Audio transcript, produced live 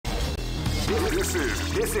This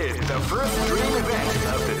is the first dream event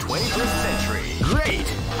of the 21st century. Great!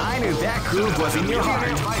 I knew that groove was in your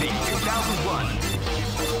heart. Fighting 2001.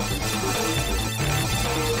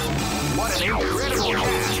 What an incredible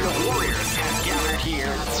cast of warriors has gathered here.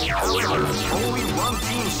 However, only one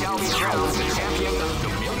team shall be crowned the champion of the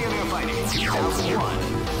Millionaire Fighting 2001.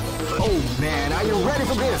 Oh man, are you ready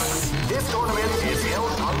for this? This tournament is held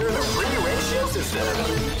under the free ratio system.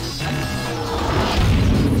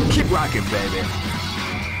 Keep rocking, baby.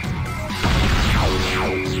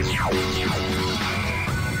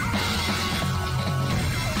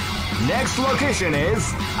 Next location is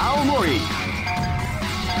Aomori.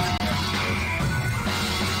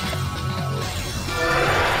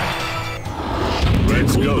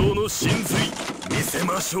 Let's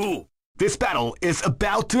go. This battle is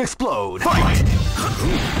about to explode. Fight!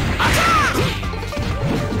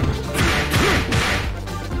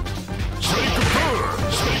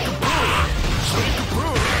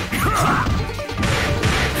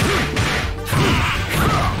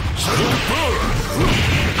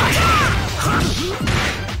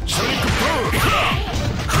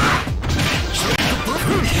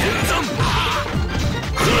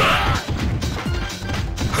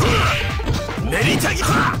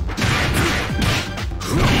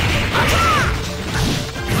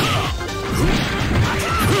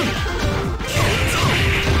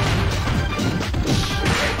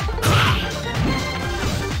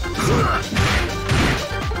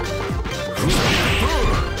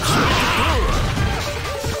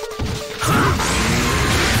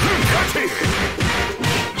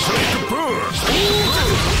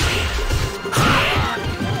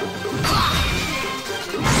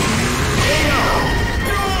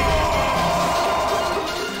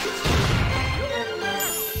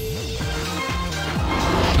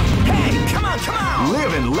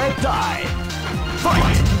 Live and let die.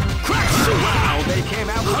 Fight! Crash! Wow, they came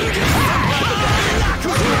out with a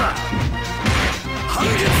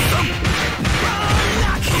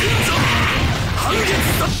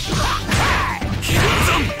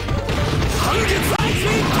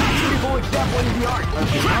avoid that one in the art of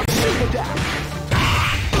the outside attack.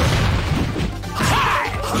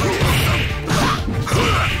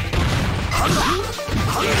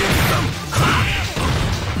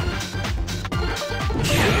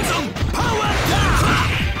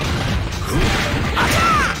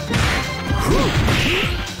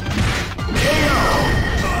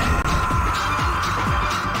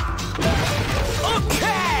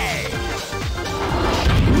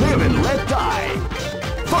 Live and let die.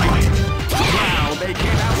 Fight! Wow, they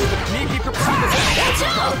came out with a sneaky surprise at the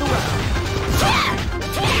start of the round.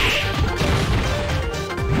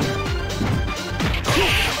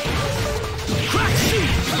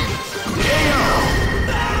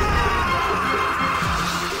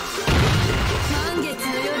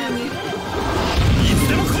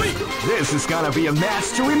 This is gonna be a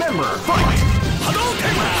match to remember. Fight! Wow,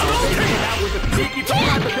 they came out with a sneaky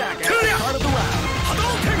surprise attack at the start of the round.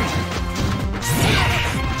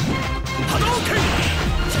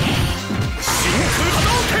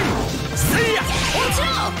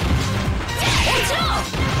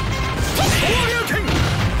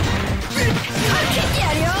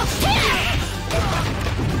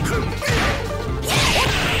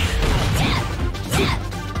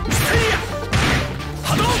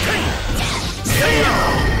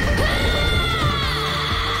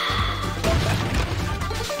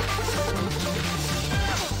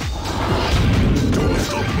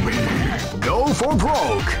 Go for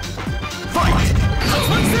broke! Fight!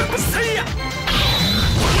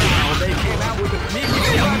 Wow, they came out with a sneaky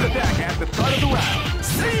surprise attack at the start of the round.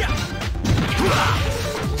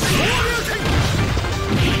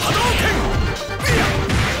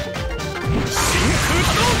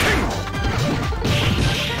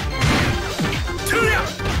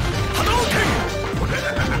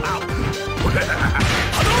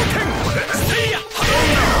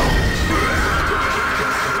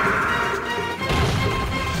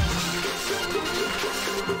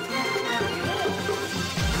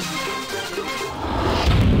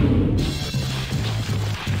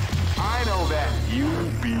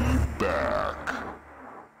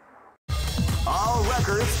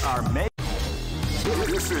 Are made.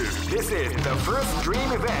 This is the first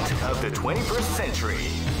dream event of the 21st century.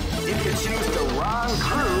 If you choose the wrong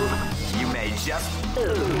groove, you may just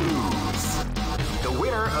lose. The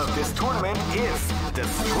winner of this tournament is the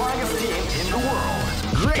strongest team in the world.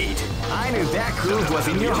 Great! I knew that groove was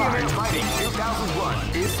in your heart. Fighting 2001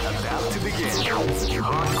 is about to begin.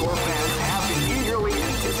 Hardcore fans have been eagerly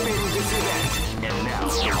anticipating this event, and now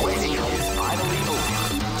the waiting is finally over.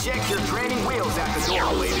 Check your training wheels at the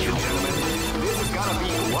door, ladies and gentlemen. This gonna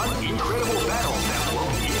be one incredible battle that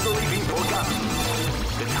won't easily be forgotten.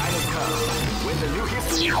 The time has come when the new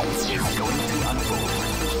history is going to unfold.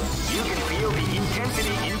 You can feel the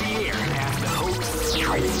intensity in the air as the hopes,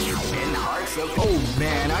 dreams, and hearts of... Oh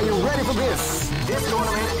man, are you ready for this? This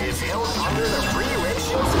tournament is held under the free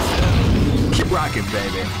ratio system. Keep rocking,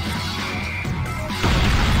 baby.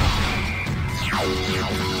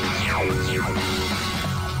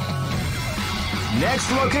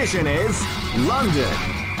 Next location is London.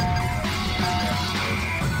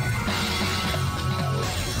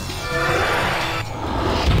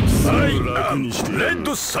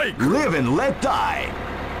 Red Cycle. Live and let die.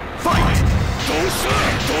 Fight!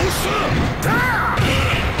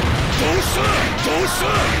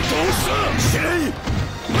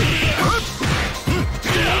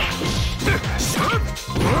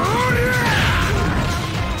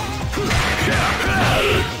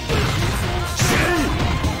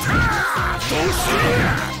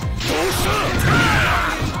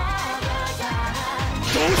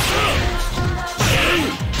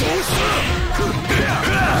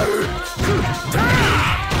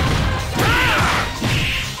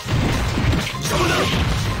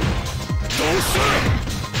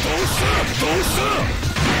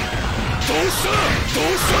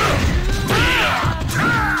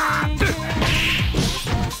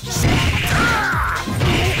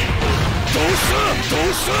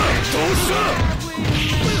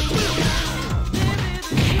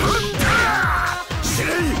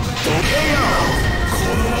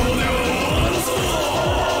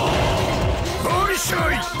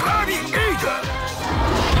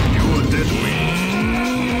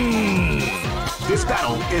 This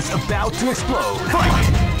battle is about to explode. Fight!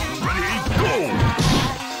 Ready, go!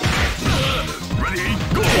 Ready,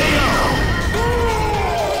 go!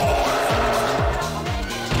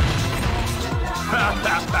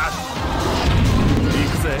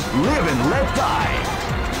 Live and let die.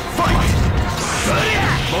 Fight!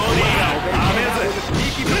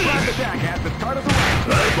 Sneaky surprise attack at the start of the round.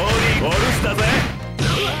 Ready, go! Ready, go!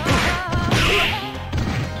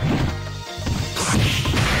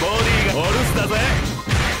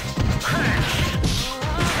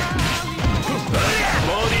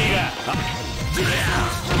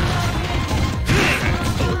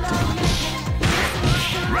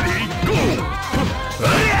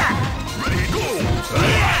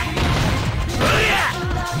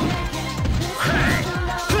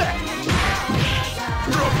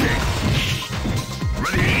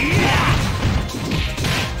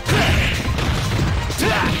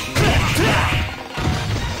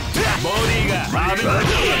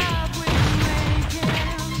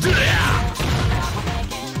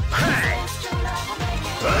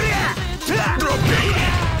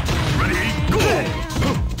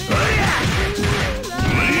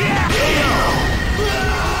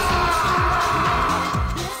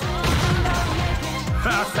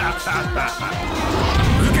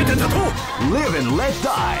 Live and let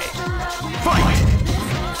die. Fight!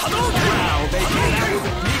 Wow, they came out with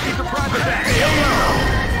a sneaky surprise attack.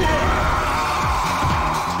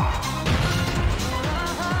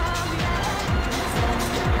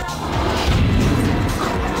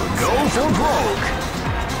 Go for broke.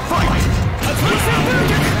 Fight!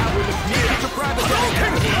 Out with a sneaky surprise attack at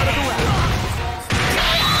the start of the round.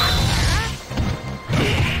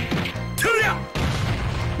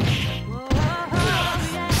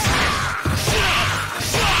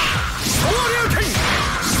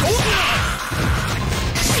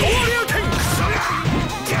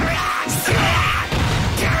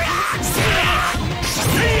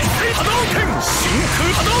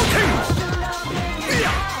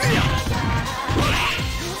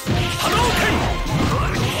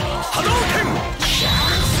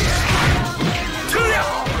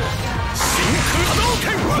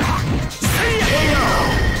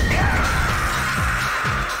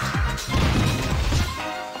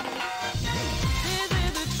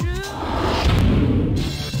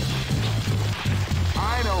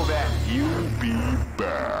 I know that you'll be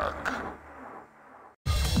back.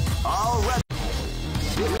 All right.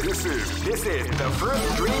 This is the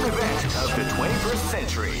first dream event of the 21st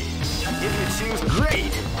century. If you choose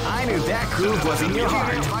great, I knew that groove was in your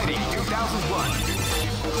heart. Fighting 2001.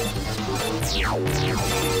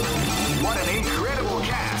 What an incredible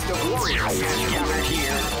cast of warriors has gathered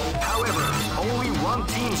here. However, only one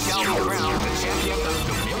team shall be crowned the champion of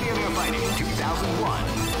the Millionaire Fighting 2001.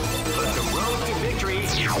 But the road to victory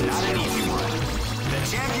is not an easy one. The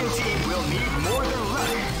champion team will need more than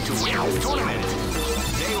luck to win this tournament.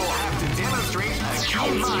 They will have to demonstrate a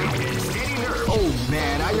keen mind and steady nerve. Oh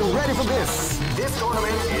man, are you ready for this? This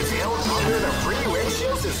tournament is held under the free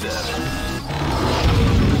ratio system.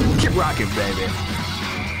 Keep rocking, baby.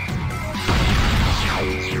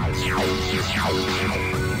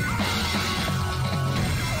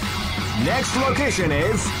 Next location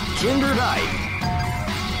is Kinderdike.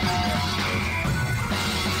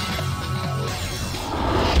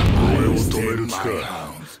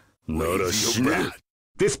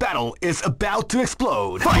 This battle is about to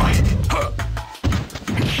explode. Fight!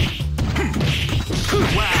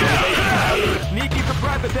 Wow, sneaky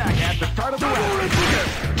surprise attack at the start of the round.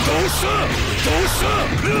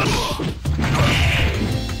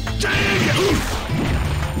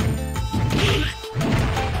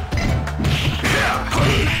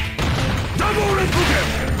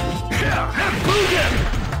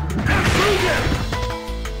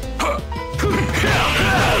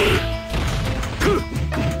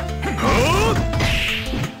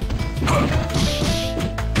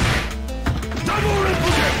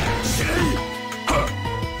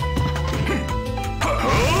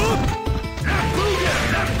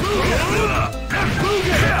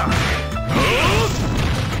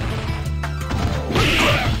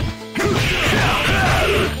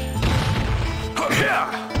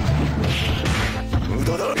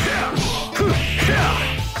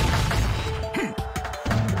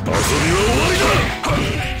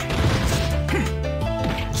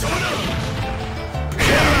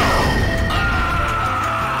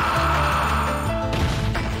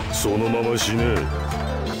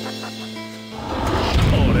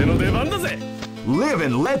 Live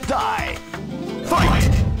and let die. Fight!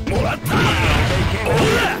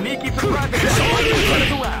 Sneaky surprise attack.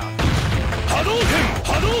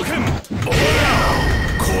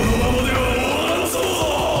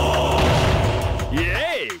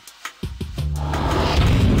 Yay!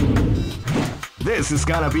 This is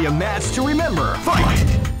gonna be a match to remember. Fight!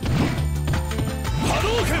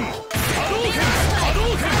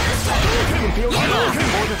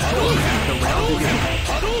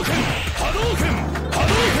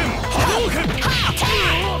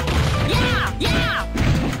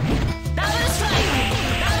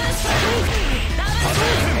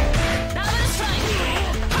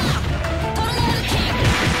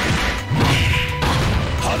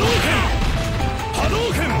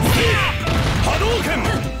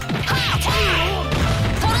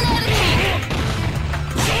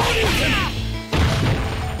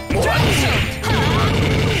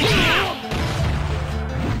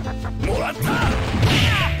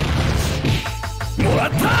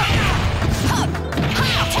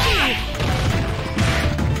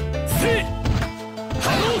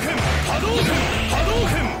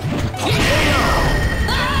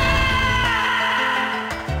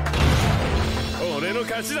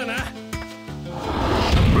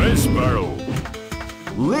 Race battle.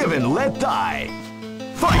 Live and let die.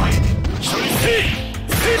 Fight!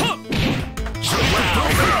 Wow,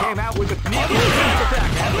 they came out with a sneaky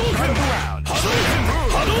attack at the start of the round.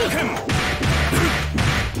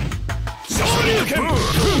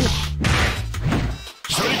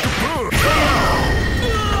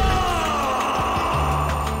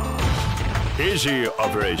 Easy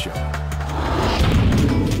operation.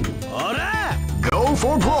 Go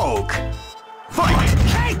for broke. Fight!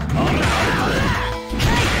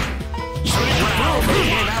 Wow, they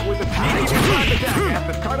came out with a sneaky attack at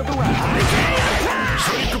the start of the round.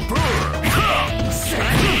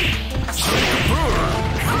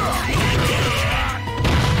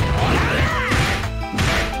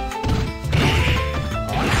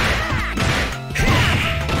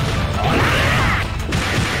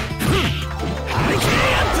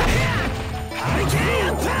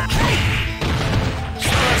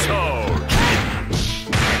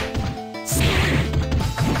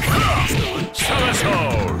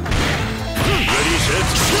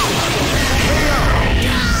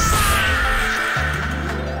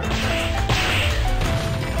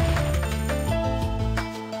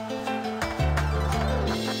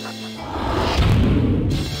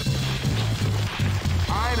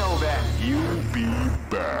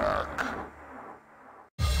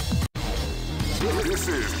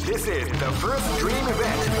 This is the first dream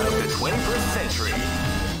event of the 21st century.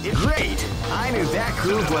 It's great! I knew that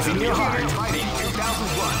groove was in your heart. Fighting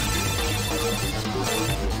 2001.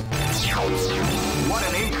 What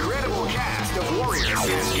an incredible cast of warriors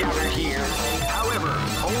has gathered here. However,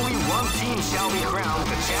 only one team shall be crowned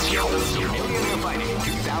the champion of Millionaire Fighting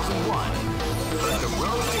 2001. But the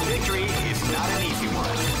road to victory is not an easy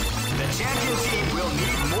one. The champion team will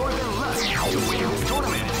need more than luck to win this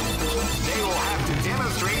tournament. They will have to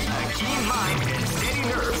demonstrate a keen mind and steady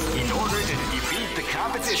nerves in order to defeat the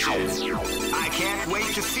competition. I can't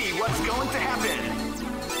wait to see what's going to happen.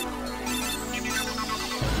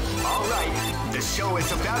 Alright, the show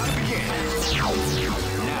is about to begin.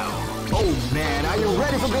 Now, Oh man, are you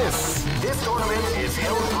ready for this? this tournament is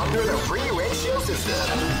held under the free ratio system.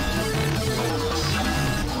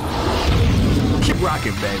 Keep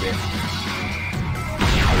rocking, baby.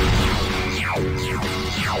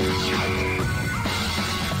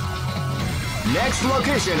 Next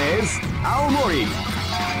location is Aomori.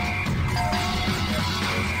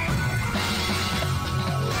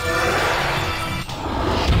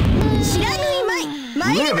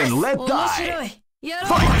 Live and let die.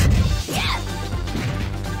 Fight!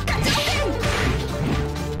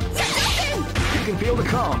 You can feel the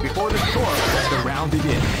calm before the storm as the round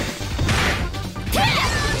begins.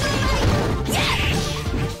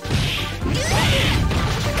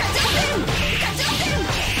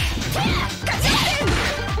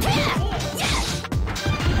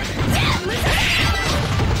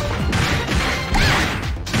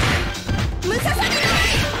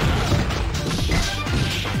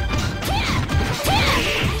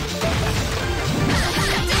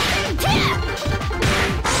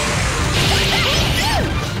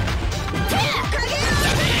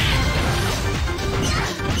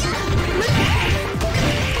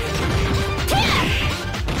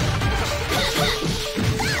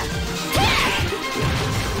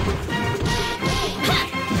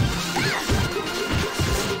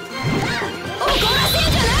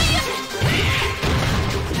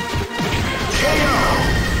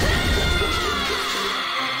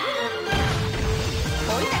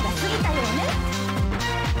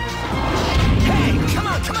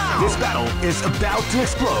 This battle is about to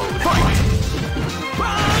explode. Fight!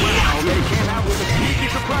 Wow, they came out with a sneaky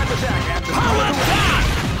surprise attack at the power attack!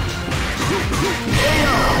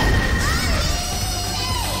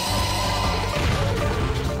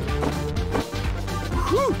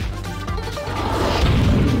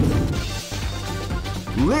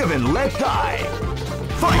 Live and let die.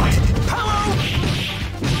 Fight! Power!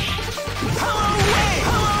 Power away!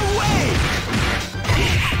 Power away!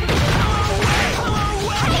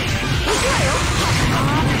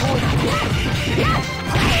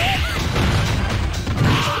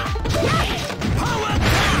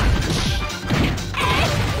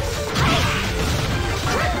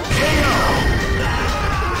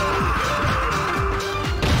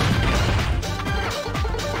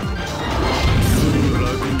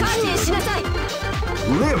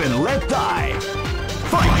 Live and let die.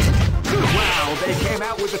 Fight! Wow, they came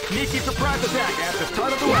out with a sneaky surprise attack at the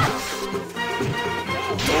start of the round.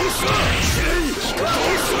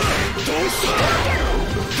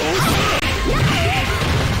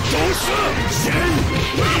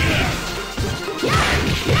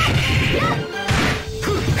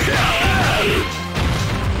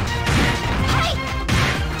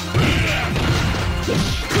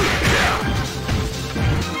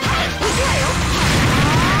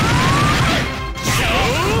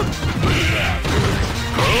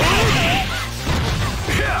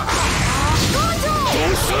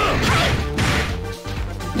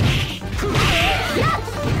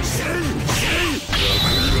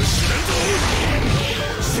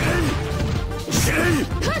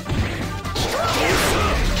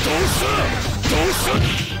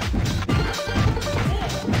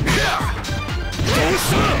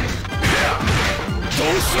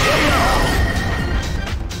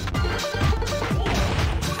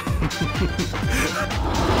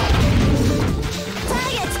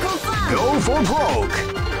 Go for broke.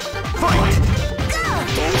 Fight!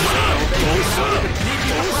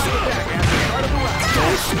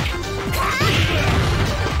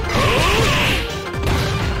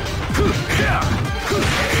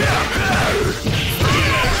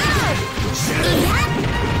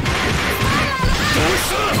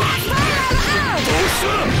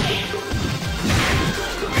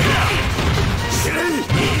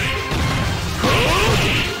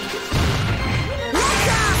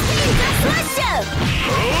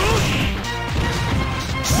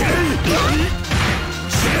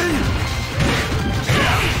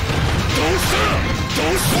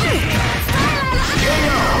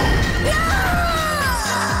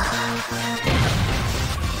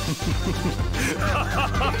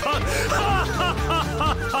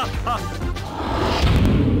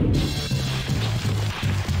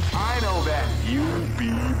 I know that you'll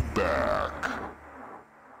be back.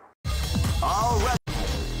 All right.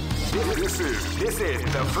 This is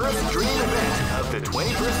the first dream event of the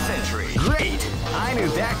 21st century. Great! I knew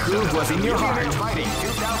that groove was in your heart. Fighting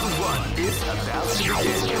 2001 is about to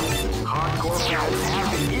begin. Hardcore fans have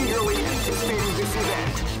been eagerly anticipating this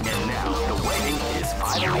event, and now the waiting is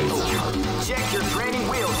finally over. Check your training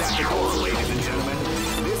wheels at the door, ladies and gentlemen.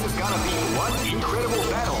 This is gonna be one incredible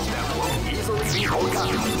battle that woke up.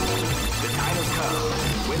 The time has come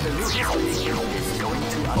when the new history is going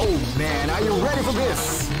to unfold. Oh man, are you ready for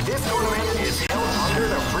this? This tournament is held under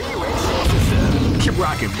the free ratio system. Keep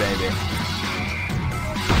rocking, baby.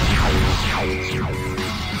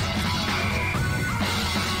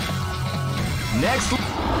 Next.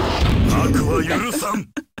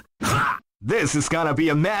 This is gonna be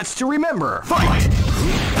a match to remember. Fight!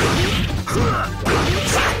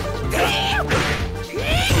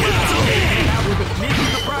 Now with a sneaky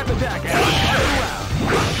surprise attack at the start of the round.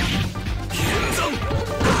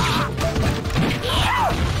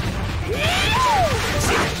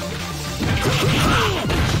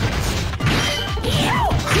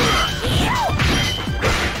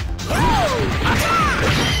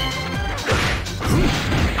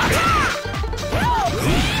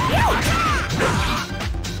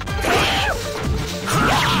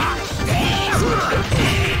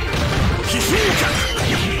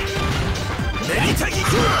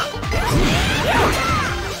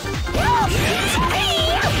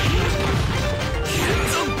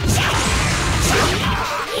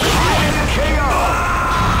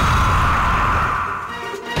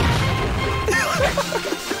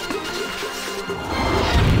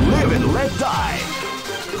 Live and let die.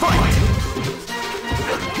 Fight!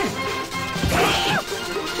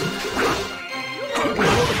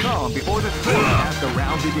 Hold the calm before the storm as the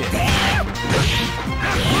round begins.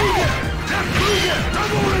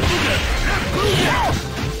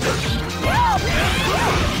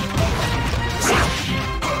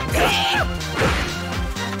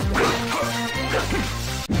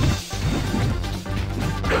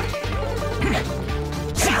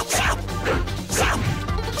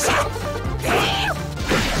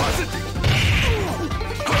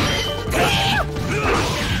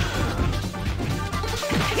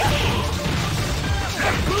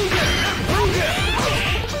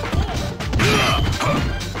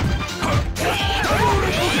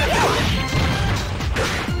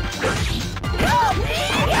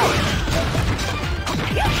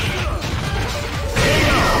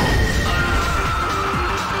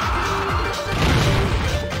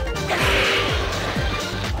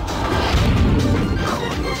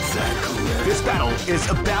 This battle is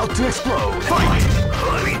about to explode. Fight!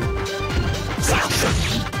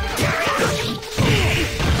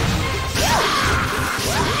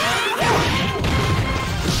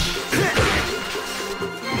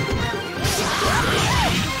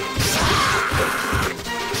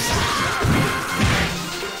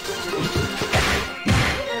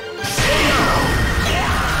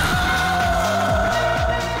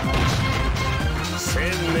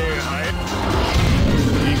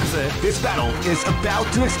 This battle is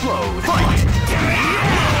about to explode. Fight!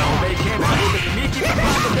 They came out with a sneaky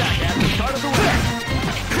surprise attack at the start of the round.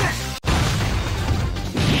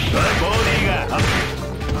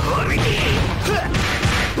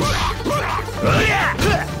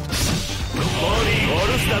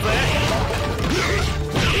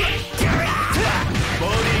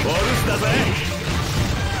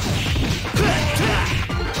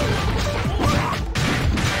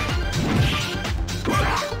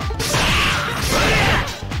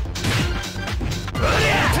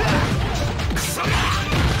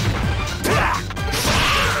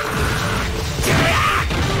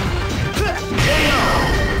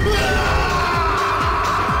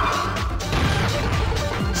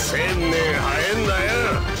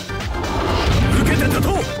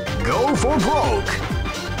 Go for broke.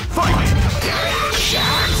 Fight!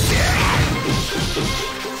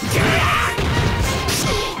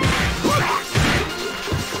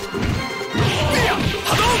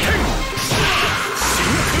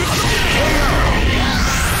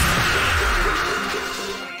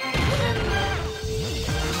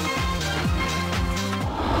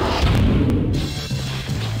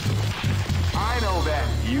 I know that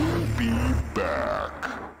you'll be back.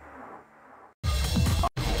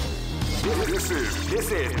 This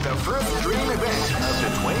is the first dream event of the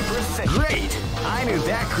 21st century. Great! I knew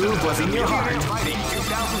that groove was in your heart. Fighting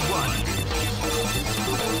 2001.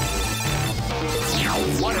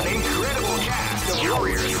 What an incredible cast of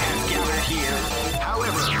warriors has gathered here.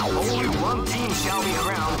 However, only one team shall be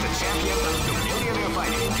crowned the champion of the Millionaire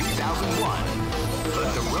Fighting 2001. But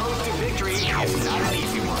the road to victory is not an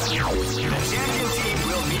easy one. The champion team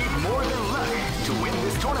will need more than luck to win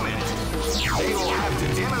this tournament. They will have to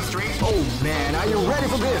demonstrate. Oh man, are you ready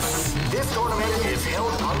for this? This tournament is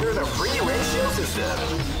held under the free ratio system.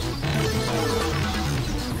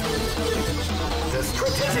 The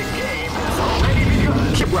strategic game has already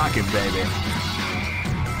begun. Keep rocking, baby.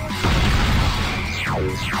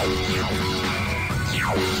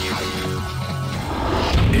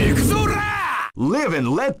 Live and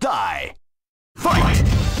let die. Fight! Out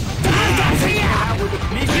with a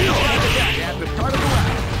sneaky attack at the start of the round.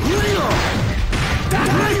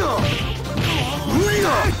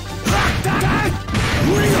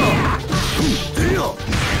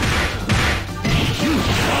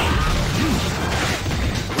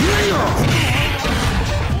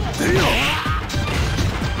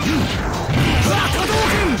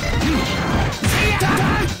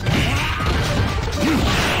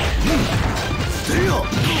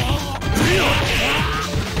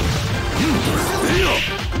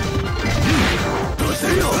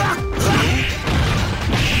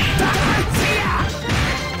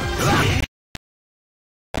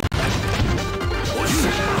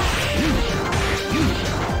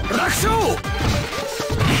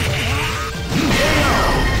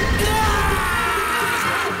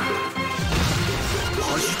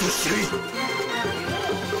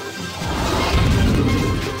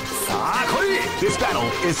 This battle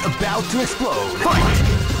is about to explode. Fight!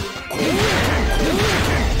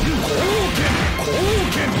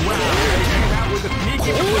 Out with a sneaky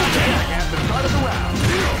attack at the start of the round.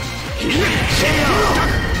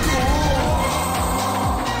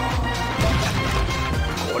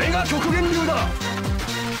 これが極限流だ。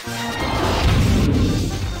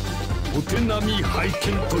お手並み拝見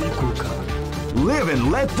といこうか。 Live and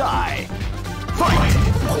let die. Fight!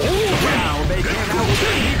 Now they came out with a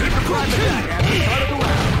sneaky surprise attack at the start of the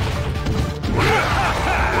round.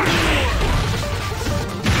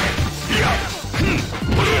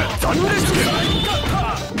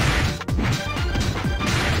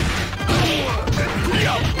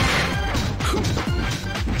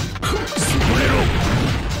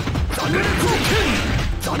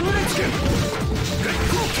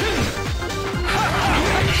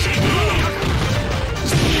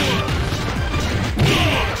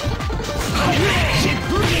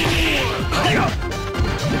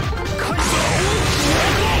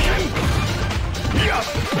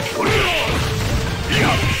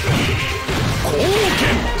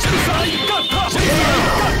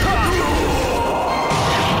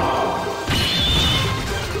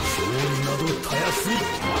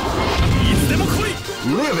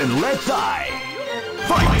 Live and let die.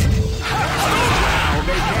 Fight! Now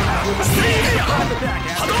they came out with a sneaky surprise attack at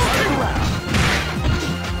the start of the round.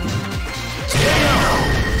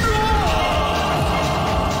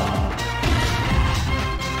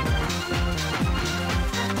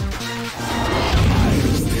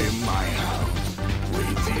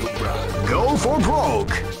 Go for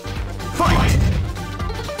broke. Fight!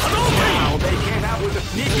 Now they came out with a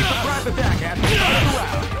sneaky surprise attack at the start of the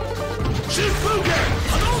round. Shifugen!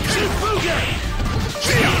 Hadouken! Shifugen!